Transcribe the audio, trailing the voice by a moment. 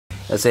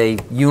as a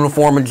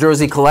uniform and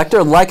jersey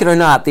collector. Like it or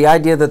not, the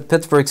idea that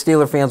Pittsburgh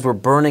Steelers fans were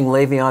burning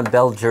Le'Veon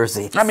Bell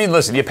jersey. I mean,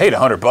 listen, you paid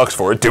 $100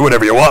 for it. Do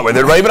whatever you want with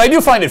it, right? But I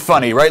do find it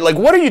funny, right? Like,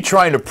 what are you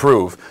trying to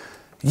prove?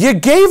 You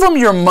gave them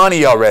your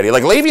money already.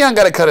 Like, Le'Veon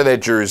got a cut of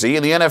that jersey,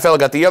 and the NFL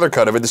got the other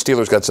cut of it. The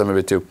Steelers got some of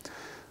it, too.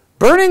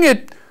 Burning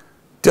it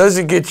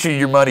doesn't get you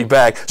your money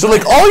back. So,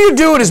 like, all you're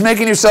doing is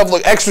making yourself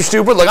look extra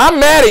stupid. Like, I'm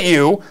mad at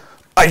you.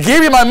 I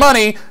gave you my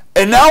money,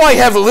 and now I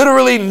have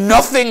literally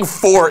nothing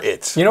for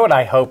it. You know what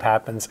I hope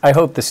happens? I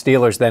hope the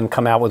Steelers then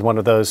come out with one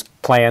of those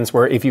plans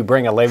where if you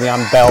bring a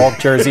Le'Veon Bell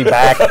jersey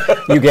back,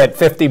 you get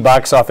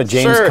 $50 off a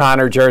James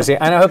Conner jersey.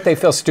 And I hope they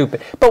feel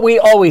stupid. But we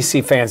always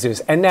see fans do this.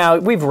 And now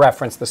we've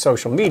referenced the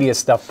social media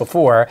stuff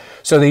before,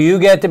 so that you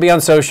get to be on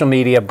social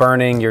media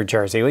burning your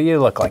jersey. Well, you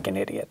look like an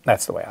idiot.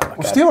 That's the way I look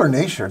at it. Steeler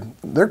Nation,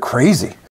 they're crazy.